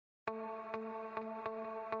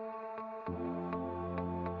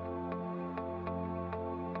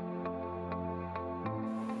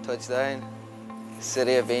touchdown.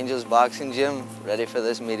 City of Angels boxing gym, ready for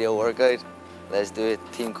this media workout. Let's do it,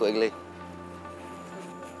 Team Quigley.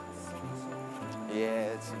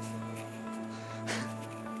 Yeah, it's...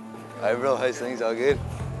 Alright bro, how's things? All good?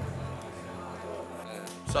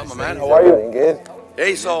 What's up, my man? How are you? Good.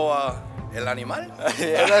 Hey, so, el animal?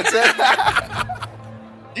 Yeah, that's it.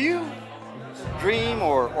 Do you dream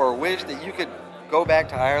or wish that you could go back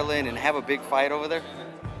to Ireland and have a big fight over there?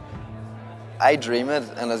 I dream it,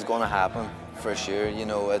 and it's going to happen for sure. You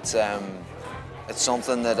know, it's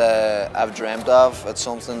something that I've dreamt of. It's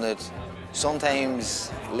something that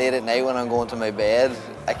sometimes late at night when I'm going to my bed,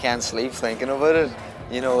 I can't sleep thinking about it.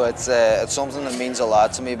 You know, it's something that means a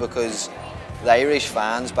lot to me because the Irish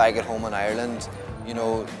fans back at home in Ireland, you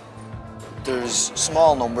know, there's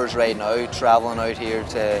small numbers right now travelling out here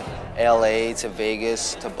to LA, to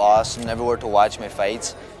Vegas, to Boston, everywhere to watch my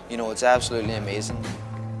fights. You know, it's absolutely amazing.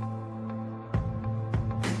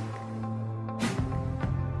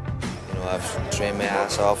 I've trained my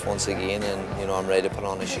ass off once again, and you know I'm ready to put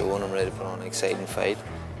on a show, and I'm ready to put on an exciting fight,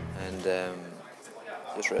 and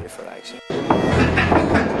just ready for action.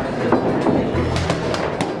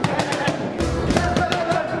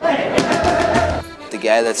 The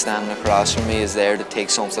guy that's standing across from me is there to take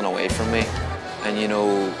something away from me, and you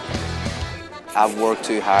know I've worked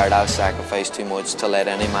too hard, I've sacrificed too much to let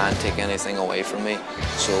any man take anything away from me.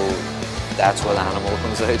 So that's where the animal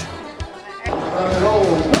comes out.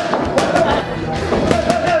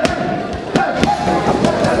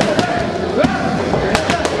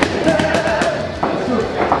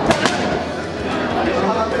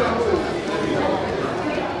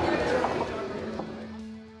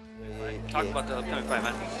 Talk about the upcoming fight,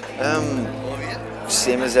 man.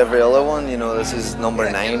 Same as every other one, you know, this is number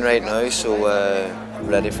 9 right now, so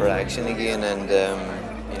ready for action again, and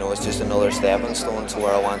you know, it's just another stepping stone to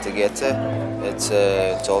where I want to get to.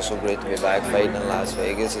 It's also great to be back fighting in Las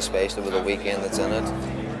Vegas, especially with the weekend that's in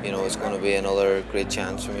it. You know, it's going to be another great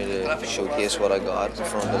chance for me to showcase what I got in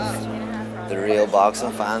front of the real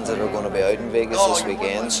boxing fans that are going to be out in Vegas this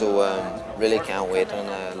weekend, so really can't wait,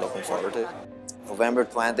 and looking forward to it. November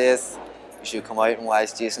 20th, you should come out and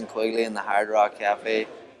watch Jason Quigley in the Hard Rock Cafe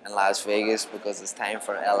in Las Vegas because it's time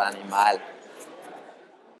for El Animal.